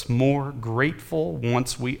makes us more grateful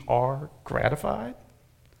once we are gratified.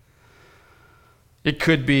 It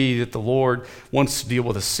could be that the Lord wants to deal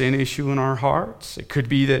with a sin issue in our hearts. It could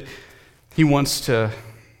be that he wants to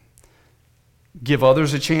give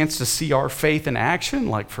others a chance to see our faith in action,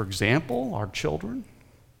 like, for example, our children,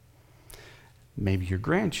 maybe your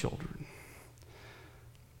grandchildren,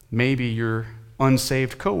 maybe your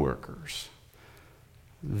unsaved coworkers.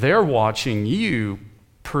 They're watching you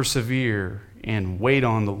persevere and wait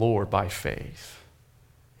on the Lord by faith,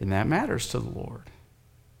 and that matters to the Lord.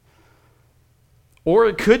 Or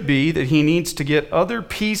it could be that he needs to get other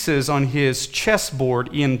pieces on his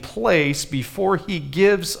chessboard in place before he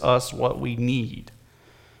gives us what we need,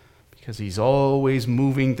 because he's always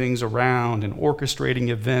moving things around and orchestrating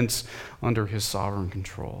events under his sovereign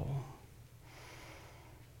control.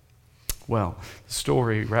 Well, the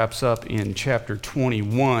story wraps up in chapter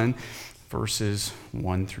 21, verses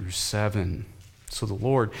 1 through 7. So the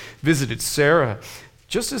Lord visited Sarah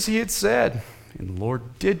just as he had said, and the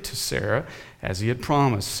Lord did to Sarah as he had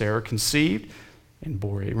promised. Sarah conceived and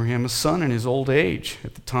bore Abraham a son in his old age,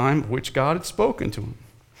 at the time of which God had spoken to him.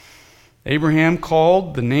 Abraham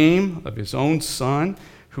called the name of his own son,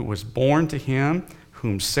 who was born to him,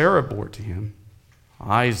 whom Sarah bore to him,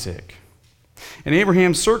 Isaac. And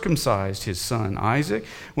Abraham circumcised his son Isaac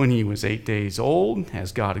when he was 8 days old,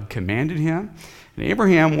 as God had commanded him. And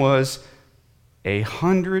Abraham was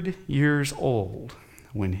 100 years old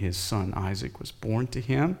when his son Isaac was born to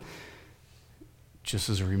him. Just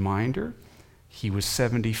as a reminder, he was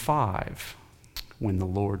 75 when the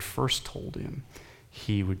Lord first told him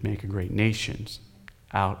he would make a great nation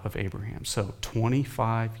out of Abraham. So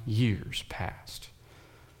 25 years passed.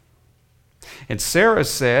 And Sarah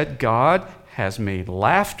said, God has made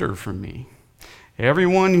laughter for me.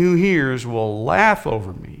 Everyone who hears will laugh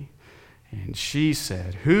over me. And she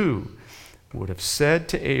said, who would have said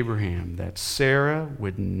to Abraham that Sarah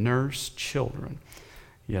would nurse children?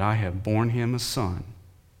 Yet I have borne him a son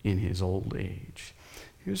in his old age.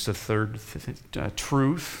 Here's the third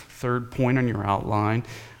point on your outline.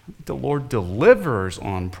 The Lord delivers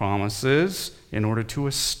on promises in order to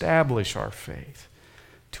establish our faith,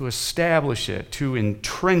 to establish it, to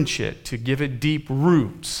entrench it, to give it deep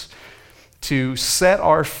roots, to set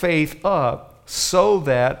our faith up so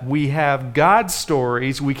that we have God's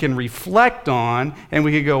stories we can reflect on, and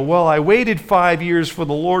we can go, well, I waited 5 years for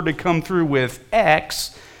the Lord to come through with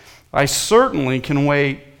X. I certainly can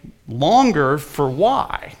wait longer for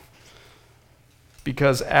Y.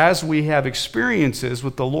 Because as we have experiences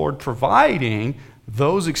with the Lord providing,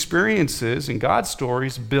 those experiences and God's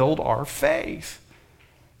stories build our faith.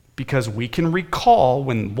 Because we can recall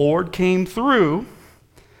when the Lord came through,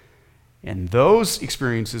 and those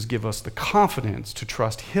experiences give us the confidence to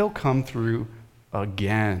trust he'll come through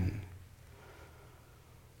again.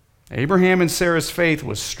 Abraham and Sarah's faith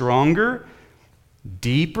was stronger,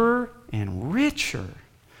 deeper, and richer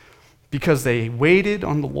because they waited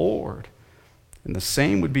on the Lord. And the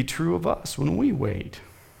same would be true of us when we wait.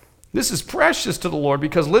 This is precious to the Lord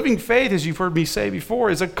because living faith, as you've heard me say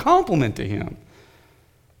before, is a compliment to him.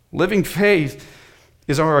 Living faith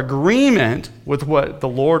is our agreement with what the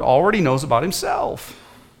Lord already knows about himself.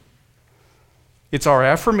 It's our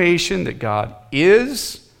affirmation that God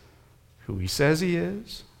is who he says he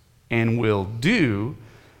is and will do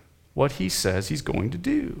what he says he's going to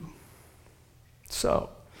do. So,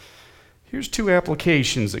 here's two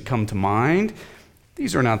applications that come to mind.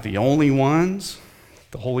 These are not the only ones.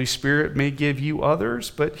 The Holy Spirit may give you others,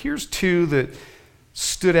 but here's two that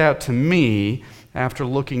stood out to me after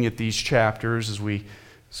looking at these chapters as we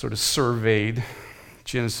sort of surveyed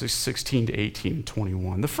Genesis 16 to 18 and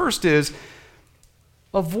 21. The first is,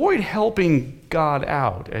 avoid helping God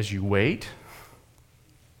out as you wait.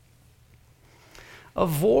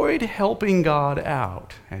 Avoid helping God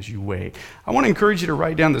out as you wait. I want to encourage you to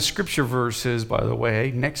write down the scripture verses, by the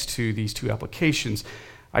way, next to these two applications.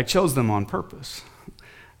 I chose them on purpose.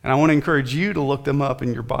 And I want to encourage you to look them up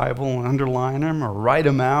in your Bible and underline them or write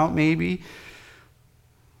them out maybe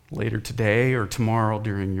later today or tomorrow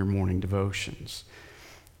during your morning devotions.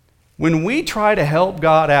 When we try to help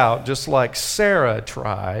God out, just like Sarah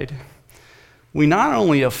tried, we not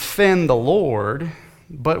only offend the Lord,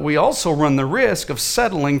 but we also run the risk of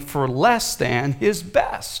settling for less than his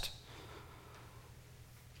best.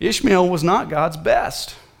 Ishmael was not God's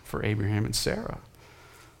best for Abraham and Sarah.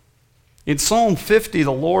 In Psalm 50,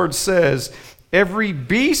 the Lord says, "Every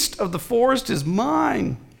beast of the forest is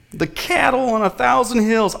mine, the cattle on 1,000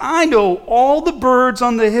 hills. I know all the birds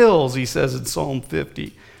on the hills," he says in Psalm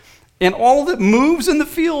 50. "And all that moves in the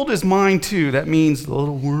field is mine too." That means the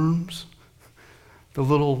little worms, the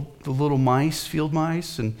little mice, field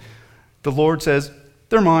mice. And the Lord says,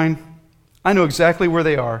 "They're mine. I know exactly where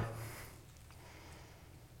they are."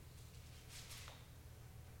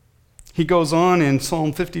 He goes on in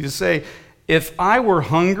Psalm 50 to say, "If I were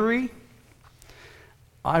hungry,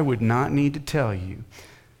 I would not need to tell you."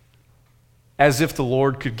 As if the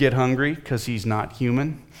Lord could get hungry because he's not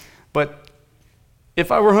human. But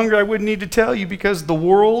if I were hungry, I wouldn't need to tell you because the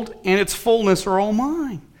world and its fullness are all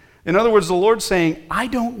mine. In other words, the Lord's saying, I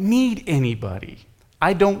don't need anybody.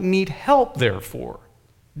 I don't need help, therefore,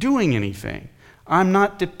 doing anything. I'm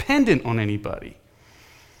not dependent on anybody.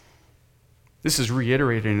 This is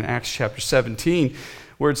reiterated in Acts chapter 17,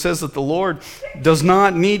 where it says that the Lord does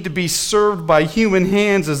not need to be served by human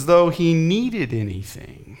hands as though he needed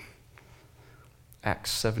anything.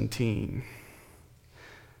 Acts 17,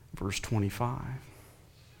 verse 25.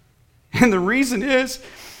 And the reason is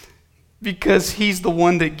because he's the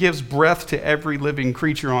one that gives breath to every living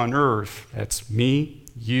creature on earth. That's me,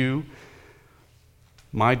 you,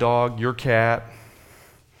 my dog, your cat,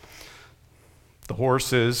 the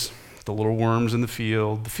horses, the little worms in the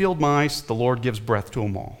field mice. The Lord gives breath to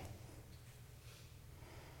them all.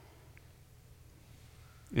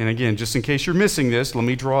 And again, just in case you're missing this, let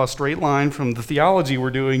me draw a straight line from the theology we're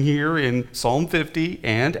doing here in Psalm 50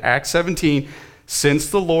 and Acts 17. Since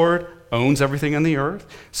the Lord owns everything on the earth,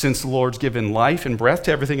 since the Lord's given life and breath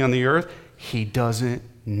to everything on the earth, he doesn't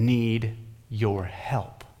need your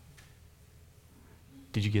help.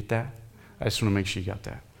 Did you get that? I just want to make sure you got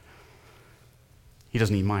that. He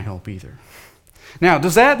doesn't need my help either. Now,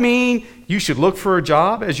 does that mean you should look for a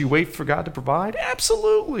job as you wait for God to provide?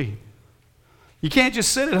 Absolutely. You can't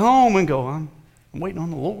just sit at home and go, I'm waiting on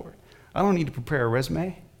the Lord. I don't need to prepare a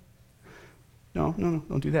resume. No,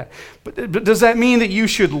 don't do that. But does that mean that you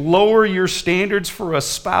should lower your standards for a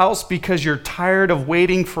spouse because you're tired of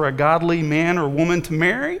waiting for a godly man or woman to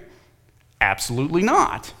marry? Absolutely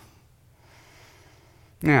not.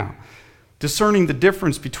 Now, discerning the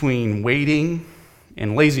difference between waiting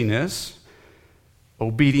and laziness,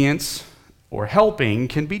 obedience, or helping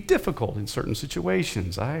can be difficult in certain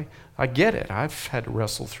situations. I get it. I've had to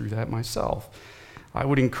wrestle through that myself. I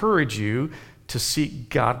would encourage you to seek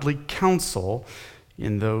godly counsel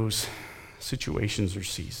in those situations or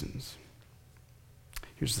seasons.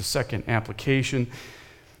 Here's the second application,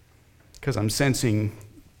 because I'm sensing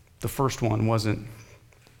the first one wasn't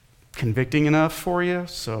convicting enough for you,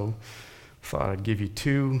 so I thought I'd give you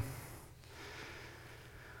two.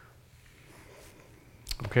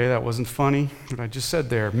 Okay, that wasn't funny, what I just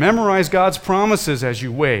said there. Memorize God's promises as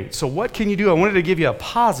you wait. So what can you do? I wanted to give you a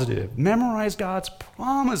positive. Memorize God's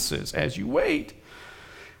promises as you wait.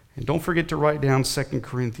 And don't forget to write down 2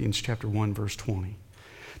 Corinthians chapter 1, verse 20.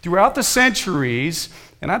 Throughout the centuries,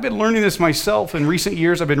 and I've been learning this myself in recent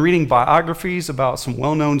years, I've been reading biographies about some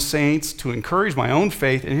well-known saints to encourage my own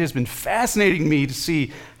faith, and it has been fascinating me to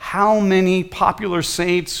see how many popular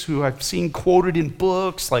saints who I've seen quoted in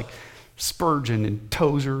books like Spurgeon and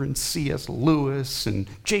Tozer and C.S. Lewis and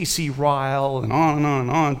J.C. Ryle and on and on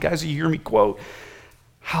and on, guys you hear me quote,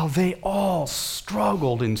 how they all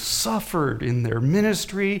struggled and suffered in their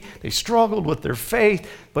ministry. They struggled with their faith,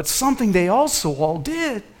 but something they also all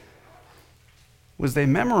did was they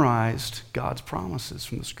memorized God's promises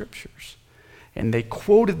from the scriptures, and they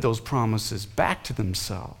quoted those promises back to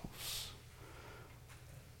themselves.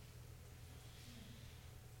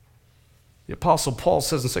 The Apostle Paul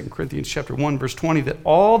says in 2 Corinthians chapter 1, verse 20, that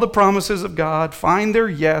all the promises of God find their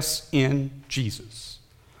yes in Jesus.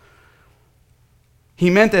 He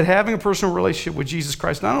meant that having a personal relationship with Jesus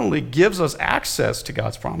Christ not only gives us access to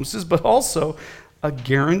God's promises, but also a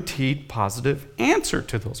guaranteed positive answer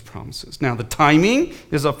to those promises. Now, the timing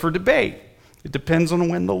is up for debate. It depends on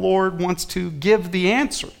when the Lord wants to give the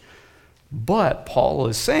answer. But Paul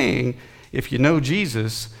is saying, if you know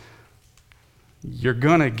Jesus, you're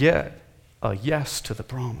going to get a yes to the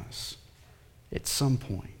promise at some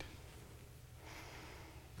point.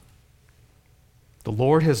 The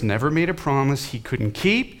Lord has never made a promise he couldn't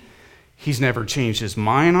keep. He's never changed his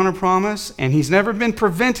mind on a promise, and he's never been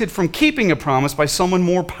prevented from keeping a promise by someone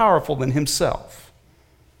more powerful than himself.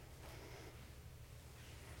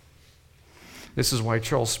 This is why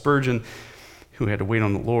Charles Spurgeon, who had to wait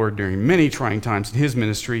on the Lord during many trying times in his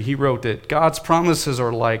ministry, he wrote that God's promises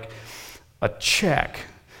are like a check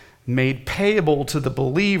made payable to the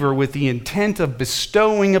believer with the intent of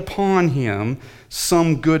bestowing upon him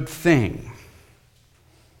some good thing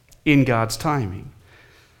in God's timing.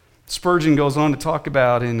 Spurgeon goes on to talk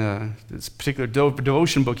about in this particular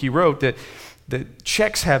devotion book he wrote that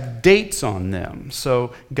checks have dates on them.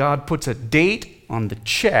 So God puts a date on the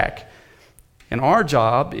check, and our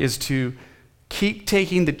job is to keep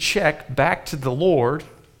taking the check back to the Lord,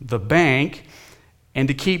 the bank, and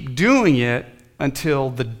to keep doing it until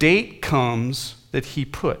the date comes that he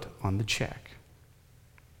put on the check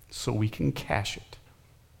so we can cash it.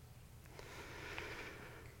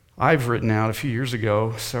 I've written out a few years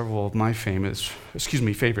ago several of my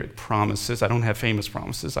favorite promises. I don't have famous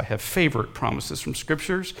promises. I have favorite promises from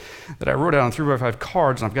scriptures that I wrote out on 3 by 5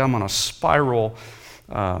 cards, and I've got them on a spiral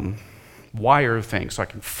wire thing so I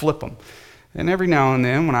can flip them. And every now and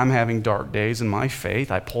then when I'm having dark days in my faith,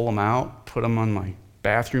 I pull them out, put them on my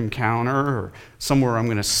bathroom counter or somewhere I'm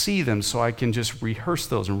going to see them so I can just rehearse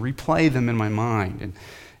those and replay them in my mind and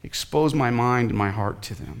expose my mind and my heart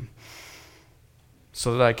to them,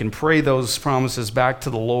 so that I can pray those promises back to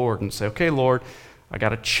the Lord and say, okay, Lord, I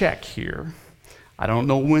got a check here. I don't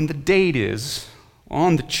know when the date is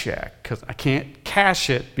on the check because I can't cash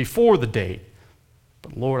it before the date.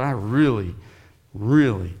 But Lord, I really,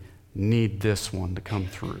 really need this one to come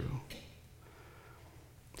through.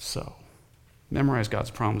 So, memorize God's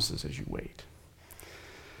promises as you wait.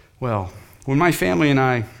 Well, when my family and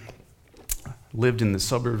I lived in the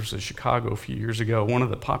suburbs of Chicago a few years ago, one of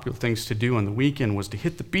the popular things to do on the weekend was to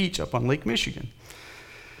hit the beach up on Lake Michigan.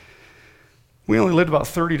 We only lived about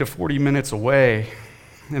 30 to 40 minutes away,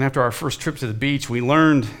 and after our first trip to the beach, we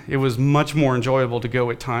learned it was much more enjoyable to go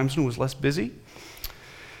at times when it was less busy.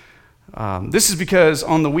 This is because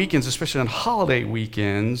on the weekends, especially on holiday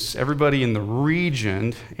weekends, everybody in the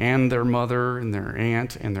region and their mother and their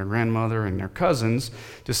aunt and their grandmother and their cousins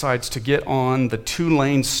decides to get on the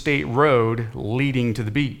 2-lane state road leading to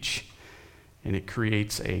the beach, and it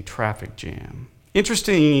creates a traffic jam.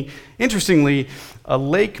 Interestingly, a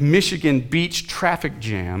Lake Michigan beach traffic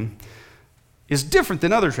jam is different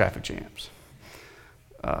than other traffic jams.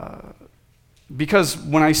 Because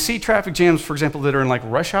when I see traffic jams, for example, that are in like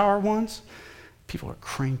rush hour ones, people are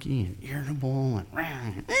cranky and irritable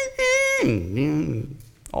and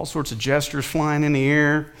all sorts of gestures flying in the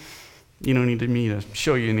air. You don't need me to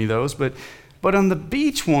show you any of those. But on the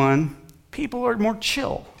beach one, people are more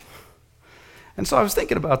chill. And so I was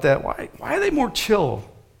thinking about that. Why are they more chill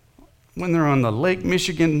when they're on the Lake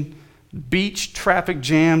Michigan beach traffic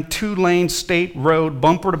jam, 2-lane state road,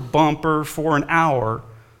 bumper to bumper for an hour,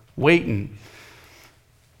 waiting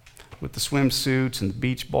with the swimsuits and the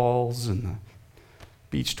beach balls and the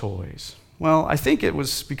beach toys? Well, I think it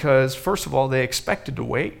was because, first of all, they expected to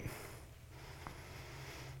wait,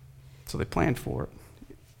 so they planned for it.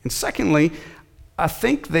 And secondly, I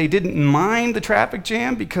think they didn't mind the traffic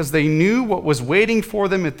jam because they knew what was waiting for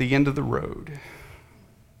them at the end of the road.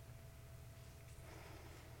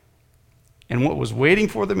 And what was waiting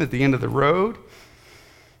for them at the end of the road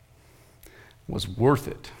was worth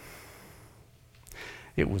it.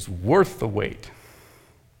 It was worth the wait.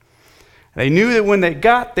 They knew that when they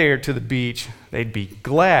got there to the beach, they'd be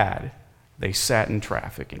glad they sat in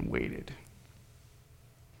traffic and waited.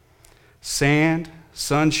 Sand,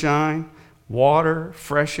 sunshine, water,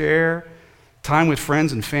 fresh air, time with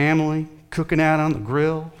friends and family, cooking out on the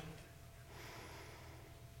grill.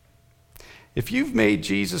 If you've made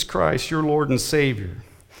Jesus Christ your Lord and Savior,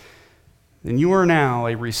 then you are now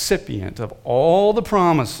a recipient of all the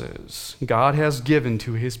promises God has given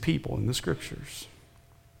to his people in the Scriptures.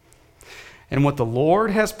 And what the Lord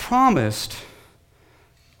has promised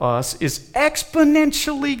us is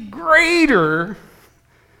exponentially greater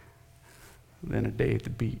than a day at the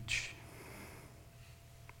beach.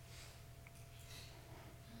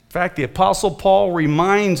 fact, the Apostle Paul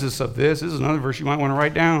reminds us of this. This is another verse you might want to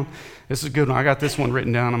write down. This is a good one. I got this one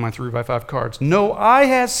written down on my 3x5 cards. No eye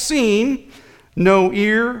has seen, no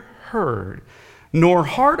ear heard, nor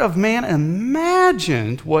heart of man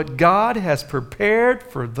imagined what God has prepared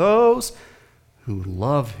for those who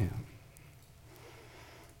love him.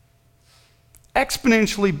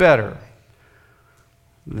 Exponentially better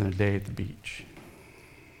than a day at the beach.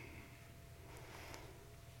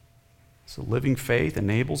 So living faith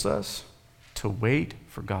enables us to wait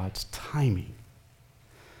for God's timing.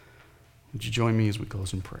 Would you join me as we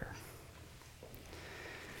close in prayer?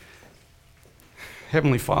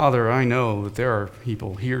 Heavenly Father, I know that there are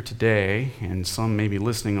people here today, and some maybe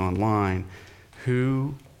listening online,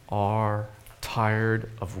 who are tired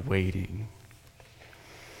of waiting.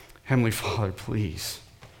 Heavenly Father, please,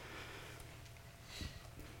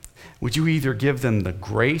 would you either give them the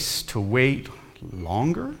grace to wait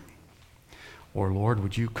longer, or Lord,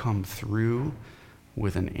 would you come through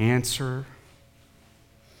with an answer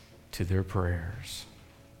to their prayers?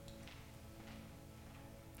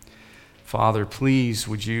 Father, please,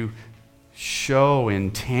 would you show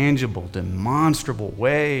in tangible, demonstrable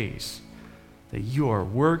ways that you are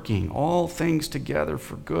working all things together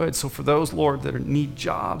for good. So for those, Lord, that need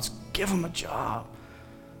jobs, give them a job.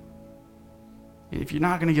 If you're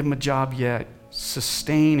not going to give them a job yet,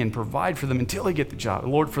 sustain and provide for them until they get the job.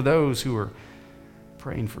 Lord, for those who are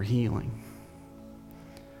praying for healing,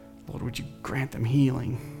 Lord, would you grant them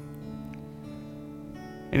healing?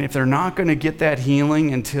 And if they're not going to get that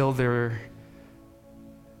healing until they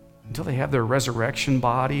have their resurrection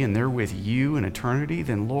body and they're with you in eternity,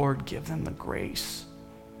 then Lord, give them the grace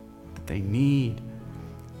that they need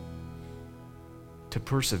to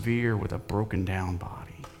persevere with a broken down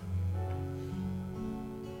body.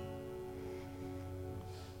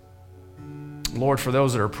 Lord, for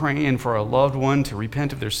those that are praying for a loved one to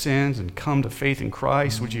repent of their sins and come to faith in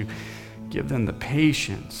Christ, would you give them the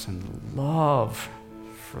patience and the love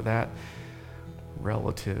for that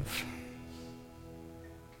relative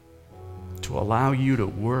to allow you to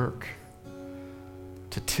work,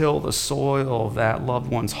 to till the soil of that loved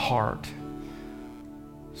one's heart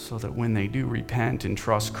so that when they do repent and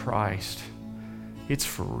trust Christ, it's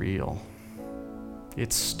for real.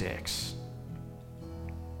 It sticks.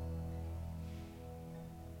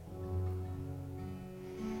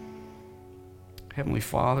 Heavenly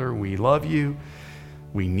Father, we love you.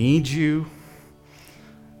 We need you.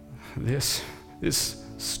 This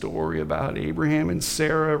story about Abraham and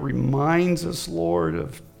Sarah reminds us, Lord,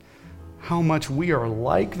 of how much we are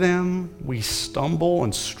like them. We stumble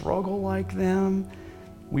and struggle like them.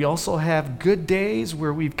 We also have good days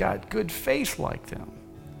where we've got good faith like them.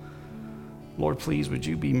 Lord, please, would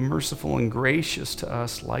you be merciful and gracious to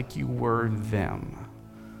us like you were them.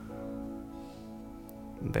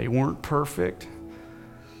 They weren't perfect,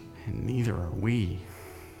 and neither are we.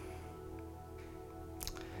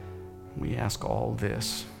 We ask all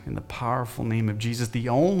this in the powerful name of Jesus, the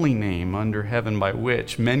only name under heaven by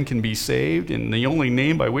which men can be saved, and the only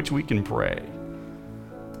name by which we can pray.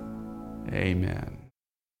 Amen.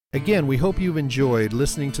 Again, we hope you've enjoyed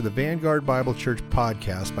listening to the Vanguard Bible Church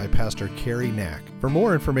podcast by Pastor Cary. For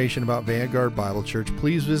more information about Vanguard Bible Church,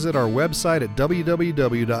 please visit our website at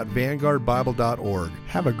www.vanguardbible.org.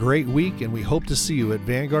 Have a great week, and we hope to see you at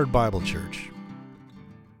Vanguard Bible Church.